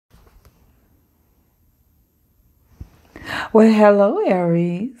Well, hello,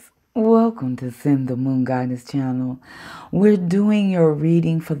 Aries. Welcome to Send the Moon Guidance channel. We're doing your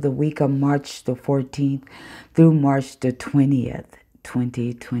reading for the week of March the 14th through March the 20th,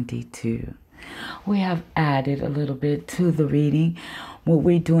 2022. We have added a little bit to the reading. What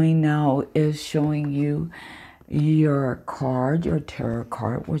we're doing now is showing you your card, your tarot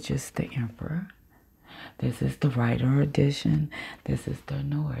card, which is the Emperor. This is the Rider edition. This is the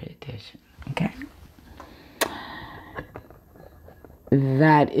Noah edition. Okay?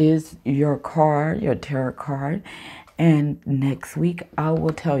 That is your card, your tarot card. And next week, I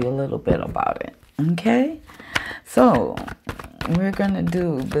will tell you a little bit about it. Okay? So, we're going to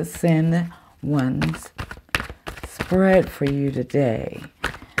do the Send Ones spread for you today.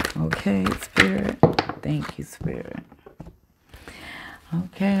 Okay, Spirit? Thank you, Spirit.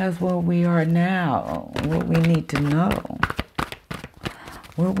 Okay, that's where we are now. What we need to know.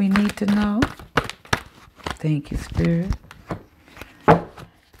 What we need to know. Thank you, Spirit.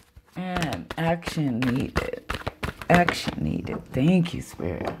 And action needed. Action needed. Thank you,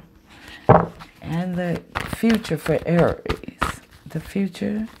 Spirit. And the future for Aries. The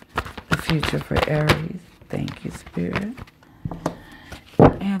future for Aries. Thank you, Spirit.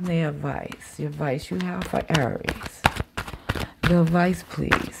 And the advice. The advice you have for Aries. The advice,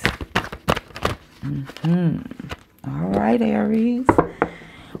 please. All right, Aries.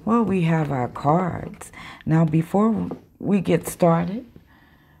 Well, we have our cards. Now, before we get started,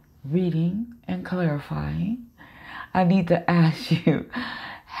 reading and clarifying, I need to ask you,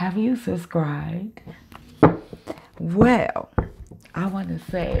 have you subscribed? Well, I want to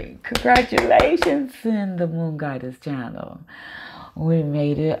say congratulations in the Moon Guidance channel. We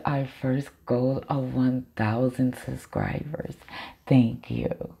made it our first goal of 1,000 subscribers. Thank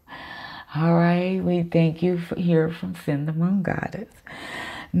you. All right, we thank you for here from Send the Moon Goddess.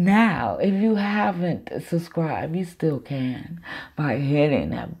 Now, if you haven't subscribed, you still can by hitting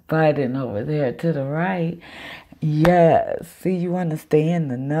that button over there to the right. Yes, see, you want to stay in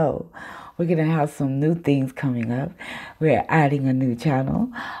the know. We're going to have some new things coming up. We're adding a new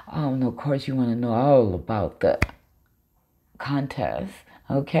channel. Of course, you want to know all about the contest,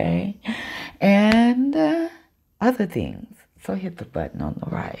 okay? And other things. So hit the button on the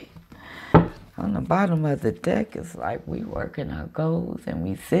right. On the bottom of the deck, it's like we working our goals and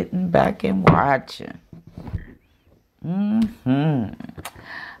we sitting back and watching.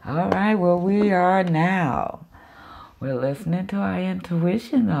 All right, well, we are now. We're listening to our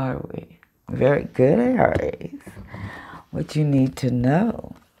intuition, are we? Very good, Aries. What you need to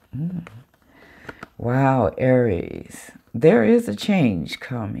know. Wow, Aries. There is a change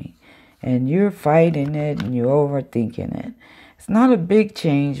coming, and you're fighting it and you're overthinking it. It's not a big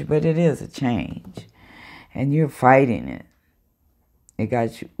change, but it is a change. And you're fighting it. It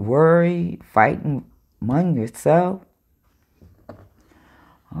got you worried, fighting among yourself.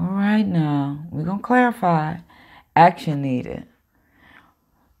 All right, now, we're going to clarify. Action needed.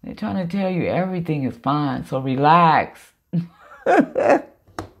 They're trying to tell you everything is fine, so relax.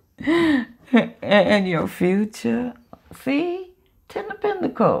 And your future. See? 10 of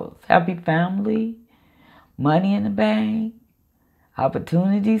Pentacles. Happy family. Money in the bank.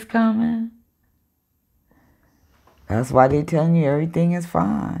 Opportunities coming. That's why they're telling you everything is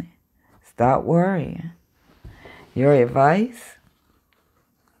fine. Stop worrying. Your advice?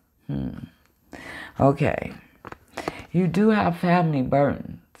 Okay. You do have family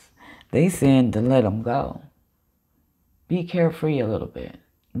burdens. They saying to let them go. Be carefree a little bit.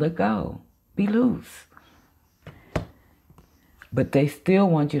 Let go. Be loose. But they still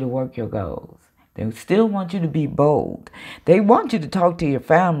want you to work your goals. They still want you to be bold. They want you to talk to your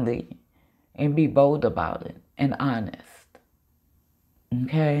family and be bold about it and honest.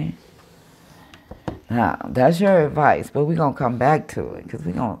 Okay? Now, that's your advice, but we're going to come back to it because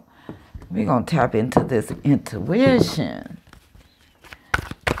we're going to tap into this intuition.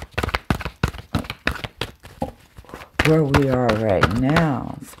 Where we are right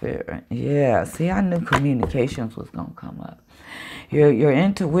now, Spirit. Yeah, see, I knew communications was going to come up. Your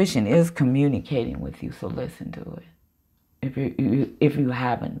intuition is communicating with you, so listen to it. If you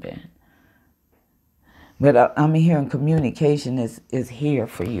haven't been. But I'm hearing communication is here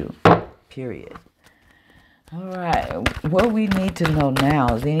for you, period. All right, what we need to know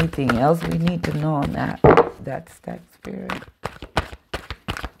now, is anything else we need to know on that stack, Spirit?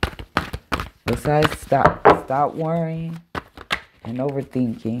 Besides stop worrying and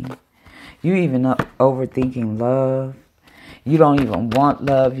overthinking. You even overthinking love. You don't even want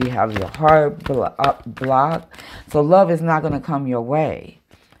love. You have your heart blocked. So love is not going to come your way.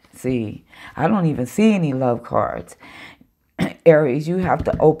 See, I don't even see any love cards. Aries, you have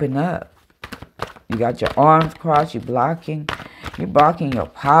to open up. You got your arms crossed. You're blocking your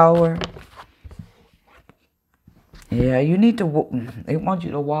power. Yeah, you need to, they want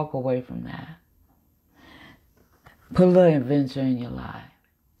you to walk away from that. Put a little adventure in your life.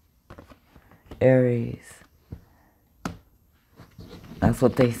 Aries. That's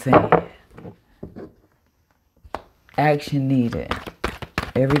what they say. Action needed.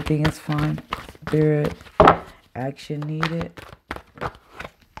 Everything is fine, Spirit. Action needed.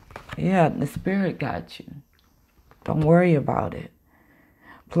 Yeah, the Spirit got you. Don't worry about it.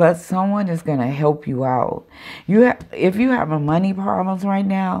 Plus, someone is going to help you out. If you have money problems right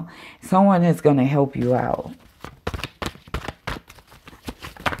now, someone is going to help you out.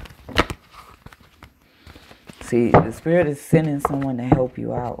 See, the Spirit is sending someone to help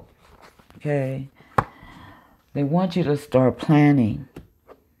you out. Okay? They want you to start planning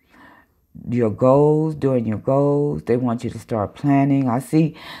your goals, doing your goals. They want you to start planning. I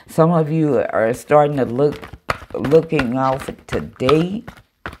see some of you are starting to looking out to date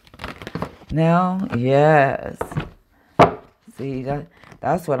now. Yes. See,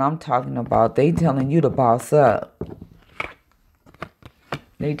 that's what I'm talking about. They telling you to boss up.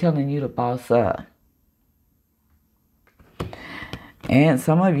 They telling you to boss up. And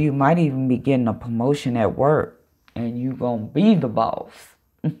some of you might even be getting a promotion at work. And you gonna be the boss.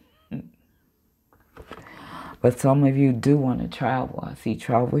 But some of you do want to travel. I see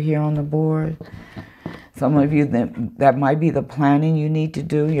travel here on the board. Some of you, that might be the planning you need to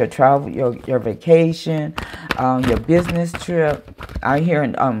do. Your travel, your vacation, your business trip. I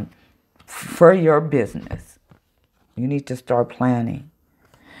hear for your business. You need to start planning.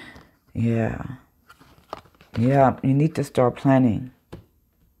 Yeah. Yeah, you need to start planning.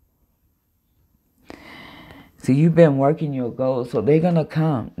 So you've been working your goals, so they're going to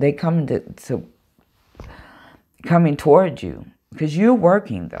come. They coming towards you because you're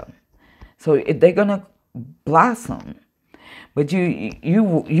working them. So they're going to blossom. But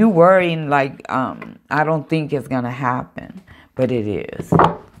you worrying like, I don't think it's going to happen, but it is.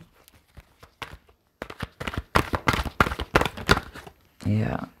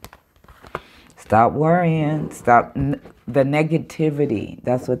 Yeah. Stop worrying. Stop the negativity.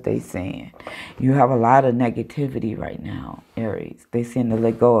 That's what they're saying. You have a lot of negativity right now, Aries. They're saying to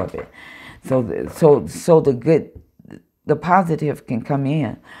let go of it. So the good, the positive can come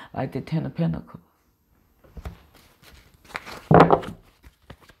in, like the Ten of Pentacles.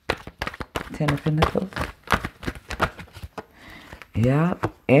 Ten of Pentacles. Yeah,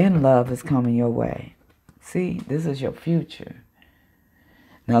 and love is coming your way. See, this is your future.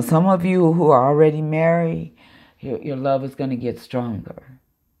 Now, some of you who are already married, your love is going to get stronger.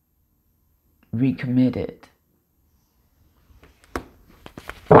 Recommitted.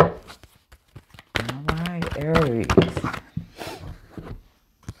 All right, Aries.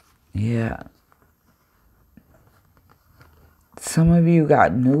 Yeah. Some of you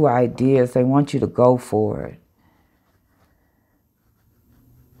got new ideas. They want you to go for it.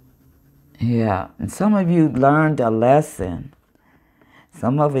 Yeah. And some of you learned a lesson.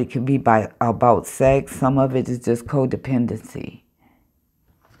 Some of it could be about sex. Some of it is just codependency.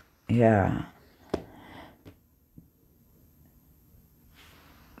 Yeah.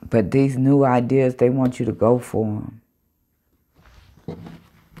 But these new ideas, they want you to go for them.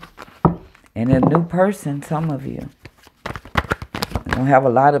 And a new person, some of you, going to have a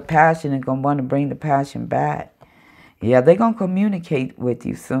lot of passion and going to want to bring the passion back. Yeah, they're going to communicate with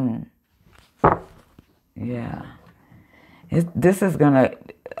you soon. Yeah. This is going to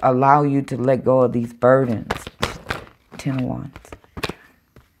allow you to let go of these burdens. 10 of Wands.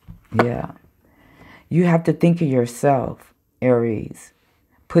 Yeah. You have to think of yourself, Aries.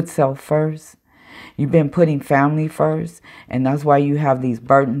 Put self first. You've been putting family first, and that's why you have these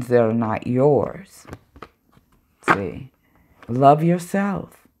burdens that are not yours. See? Love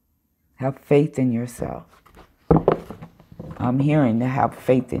yourself. Have faith in yourself. I'm hearing to have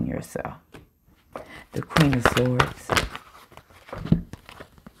faith in yourself. The Queen of Swords.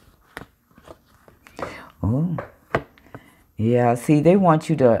 Oh. Yeah, see, they want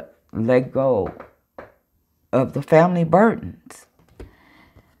you to let go of the family burdens.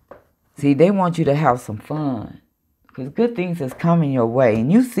 See, they want you to have some fun. Because good things is coming your way.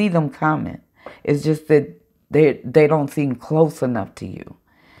 And you see them coming. It's just that they don't seem close enough to you.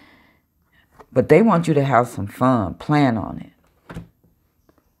 But they want you to have some fun. Plan on it.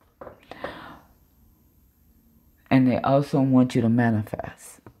 And they also want you to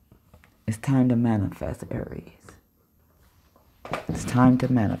manifest. It's time to manifest, Aries. It's time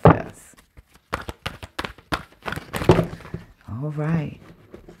to manifest. All right.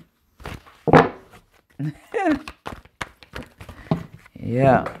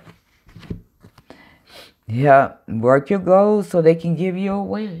 Yeah. Yeah, work your goals so they can give you a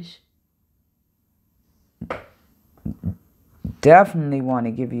wish. Definitely want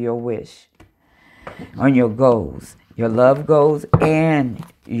to give you a wish on your goals, your love goals, and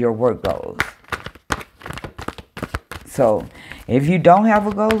your work goals. So, if you don't have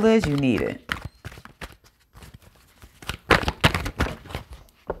a goal list, you need it.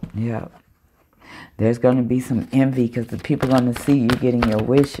 Yeah. There's going to be some envy because the people are going to see you getting your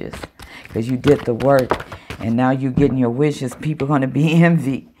wishes because you did the work and now you're getting your wishes. People are going to be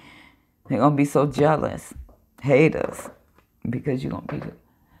envy. They're going to be so jealous, haters, because you're going to be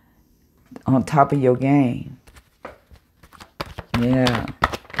on top of your game. Yeah.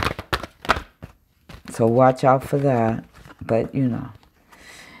 So watch out for that. But, you know,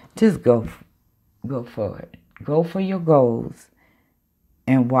 just go for it. Go for your goals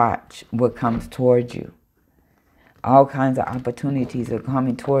and watch what comes towards you. All kinds of opportunities are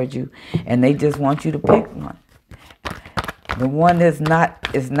coming towards you, and they just want you to pick one. The one that's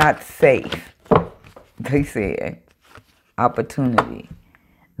is not safe. They said opportunity,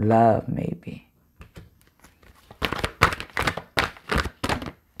 love, maybe.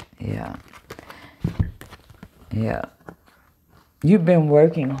 Yeah. Yeah. You've been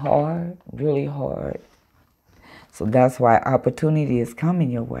working hard, really hard. So that's why opportunity is coming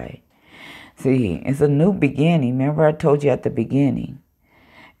your way. See, it's a new beginning. Remember I told you at the beginning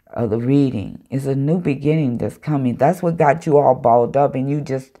of the reading. It's a new beginning that's coming. That's what got you all balled up and you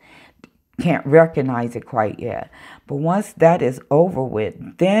just can't recognize it quite yet. But once that is over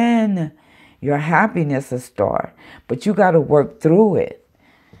with, then your happiness will start. But you got to work through it.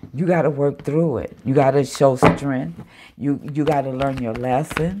 You got to work through it. You got to show strength. You got to learn your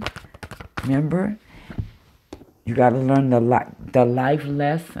lesson. Remember? You got to learn the life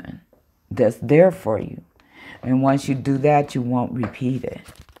lesson that's there for you. And once you do that, you won't repeat it.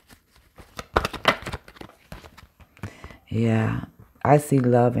 Yeah. I see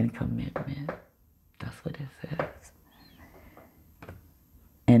love and commitment. That's what it says.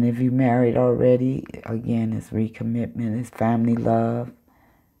 And if you're married already, again, it's recommitment. It's family love.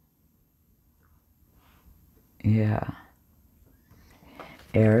 Yeah.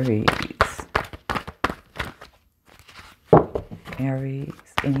 Aries. Aries.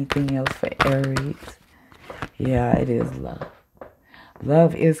 Anything else for Aries? Yeah, it is love.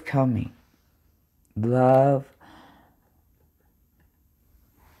 Love is coming. Love,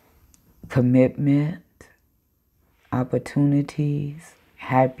 commitment, opportunities,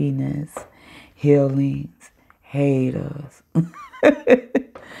 happiness, healings, haters.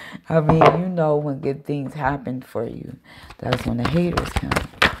 I mean, you know when good things happen for you, that's when the haters come.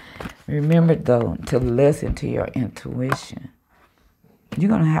 Remember, though, to listen to your intuition. You're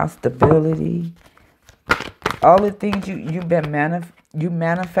going to have stability. All the things you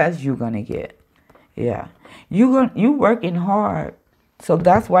manifest, you're going to get. Yeah. You working hard. So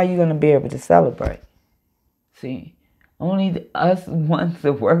that's why you're going to be able to celebrate. See, only us ones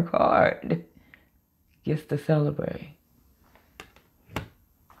that work hard gets to celebrate.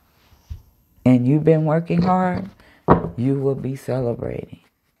 And you've been working hard, you will be celebrating.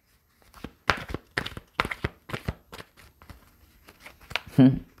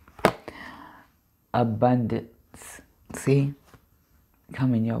 Abundance, see,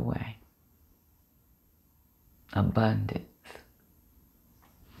 coming your way. Abundance.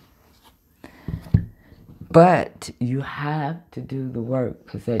 But you have to do the work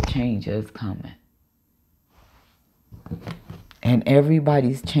because that change is coming. And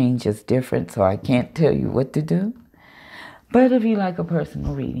everybody's change is different, so I can't tell you what to do. But if you like a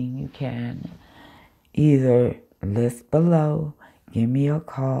personal reading, you can either list below, give me a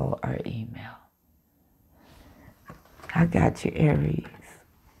call, or email. I got you, Aries.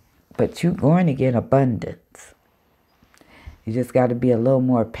 But you're going to get abundance. You just got to be a little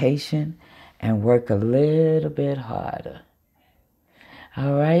more patient and work a little bit harder.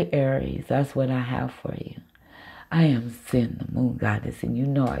 All right, Aries, that's what I have for you. I am Sin, the Moon Goddess, and you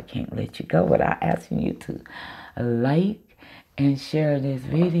know I can't let you go without asking you to like and share this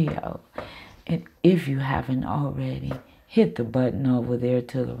video. And if you haven't already, hit the button over there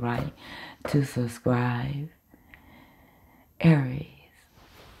to the right to subscribe. Aries,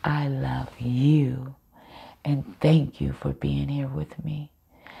 I love you, and thank you for being here with me.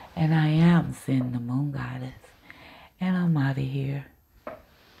 And I am Sin, the Moon Goddess, and I'm out of here.